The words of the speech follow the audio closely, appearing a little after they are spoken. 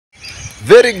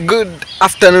Very good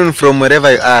afternoon from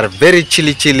wherever you are. Very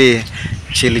chilly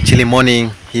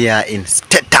morning here in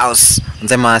State House.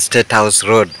 Nzema State House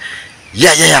Road.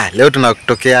 Yeah. Leo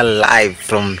tunatokea live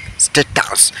from State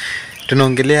House.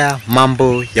 Tunaongelea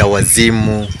mambo ya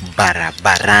wazimu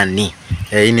barabarani.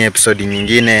 Hii ni episode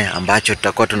nyingine ambacho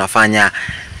tutakuwa tunafanya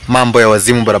mambo ya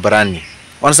wazimu barabarani.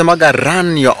 Wanasemaga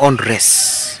run your own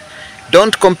race.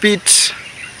 Don't compete.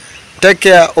 Take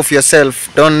care of yourself.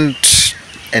 Don't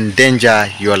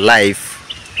endanger your life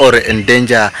or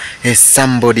endanger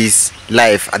somebody's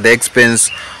life at the expense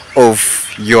of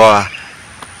your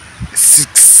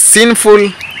sinful.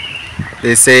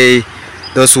 They say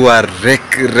those who are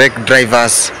wreck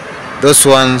drivers, those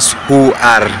ones who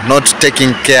are not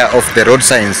taking care of the road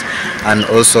signs, and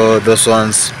also those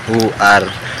ones who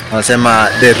are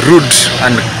the rude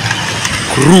and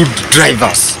crude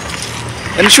drivers.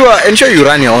 Ensure you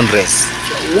run your own race.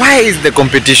 Why is the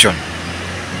competition?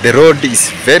 The road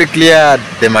is very clear,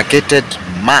 demarcated,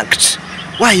 marked.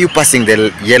 Why are you passing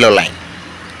the yellow line?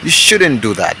 You shouldn't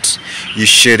do that. You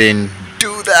shouldn't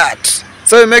do that.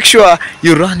 So make sure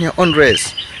you run your own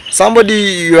race. Somebody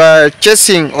you are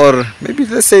chasing, or maybe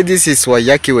let's say this is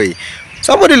Wayaki way.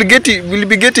 Somebody will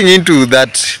be getting into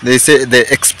that, they say, the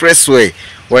expressway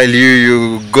while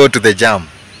you go to the jam.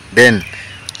 Then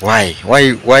why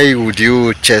would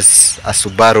you chase a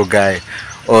Subaru guy?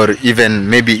 Or even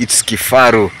maybe it's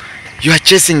Kifaru. You are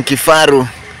chasing Kifaru.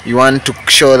 You want to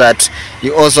show that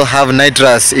you also have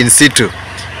nitrous in situ.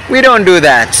 We don't do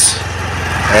that.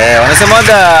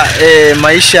 Wanasemaga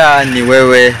maisha ni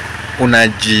wewe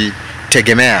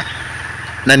unajitegemea.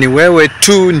 Na ni wewe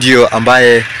tu ndio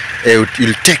ambaye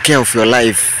you'll take care of your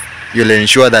life. You'll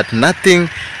ensure that nothing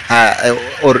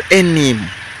or any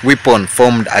weapon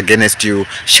formed against you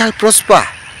shall prosper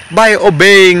by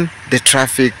obeying the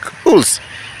traffic rules.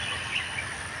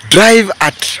 Drive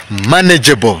at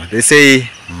manageable, they say,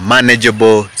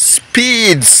 manageable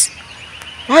speeds.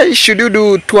 Why should you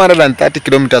do 230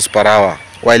 kilometers per hour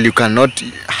while you cannot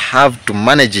have to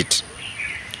manage it?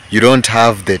 You don't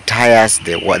have the tires,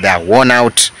 they are worn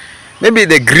out. Maybe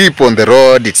the grip on the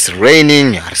road, it's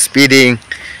raining, you are speeding.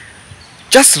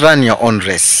 Just run your own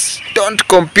race. Don't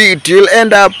compete. You'll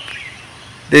end up,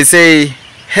 they say,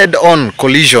 head-on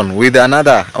collision with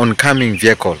another oncoming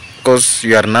vehicle because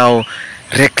you are now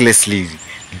recklessly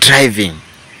driving,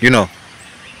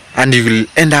 and you will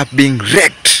end up being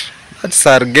wrecked. That's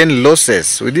again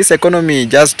losses with this economy.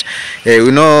 Just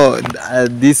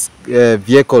these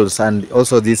vehicles and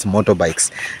also these motorbikes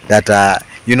that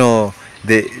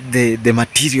the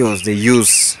materials they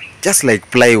use, just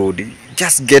like plywood,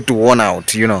 just get worn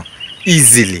out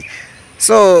easily.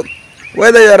 So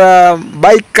whether you're a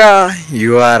biker,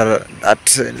 you are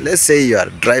let's say you are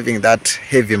driving that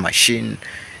heavy machine,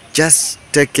 just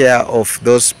take care of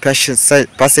those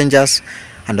passengers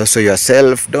and also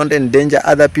yourself. Don't endanger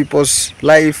other people's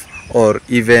life or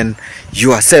even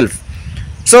yourself.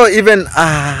 So even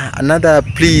another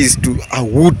please to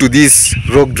wood to these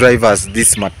road drivers,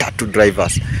 these matatu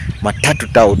drivers,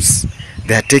 matatu touts.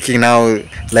 They are taking now,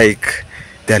 like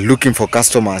they are looking for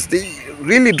customers. They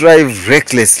really drive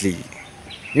recklessly.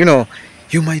 You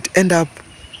might end up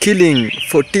killing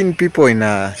 14 people in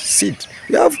a seat.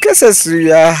 We have cases, we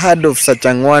have heard of such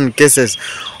cases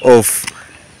of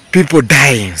people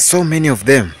dying, so many of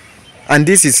them. And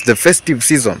this is the festive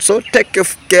season. So take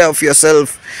care of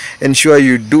yourself. Ensure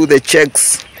you do the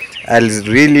checks. I'll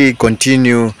really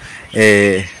continue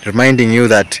reminding you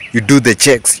that you do the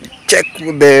checks. Check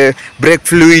the brake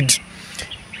fluid.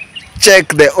 Check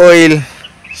the oil.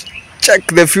 Check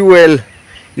the fuel.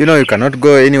 You cannot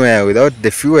go anywhere without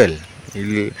the fuel.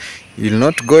 You'll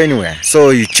not go anywhere.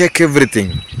 So you check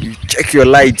everything. You check your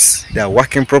lights, they are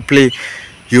working properly.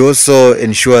 You also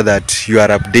ensure that you are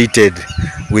updated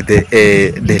with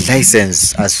the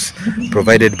license as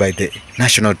provided by the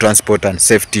National Transport and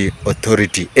Safety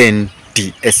Authority,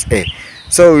 NTSA.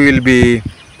 So we will be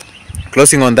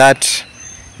closing on that.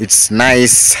 It's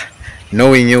nice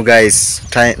knowing you guys,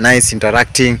 nice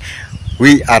interacting.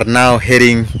 We are now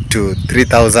heading to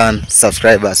 3,000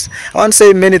 subscribers. I want to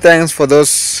say many thanks for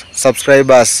those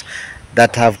subscribers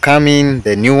that have come in,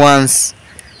 the new ones.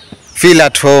 Feel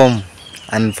at home.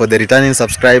 And for the returning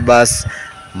subscribers,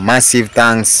 massive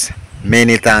thanks.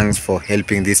 Many thanks for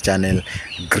helping this channel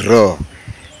grow.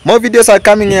 More videos are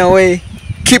coming your way.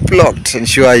 Keep locked.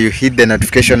 Ensure you hit the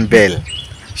notification bell.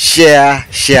 Share,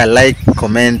 like,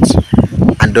 comment,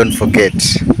 and don't forget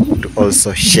to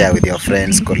also share with your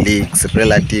friends, colleagues,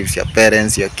 relatives, your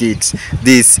parents, your kids.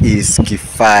 This is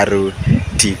Kifaru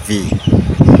TV.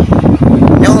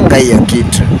 Nyonga hiyo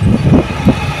kitu.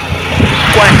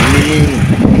 Kwani nini?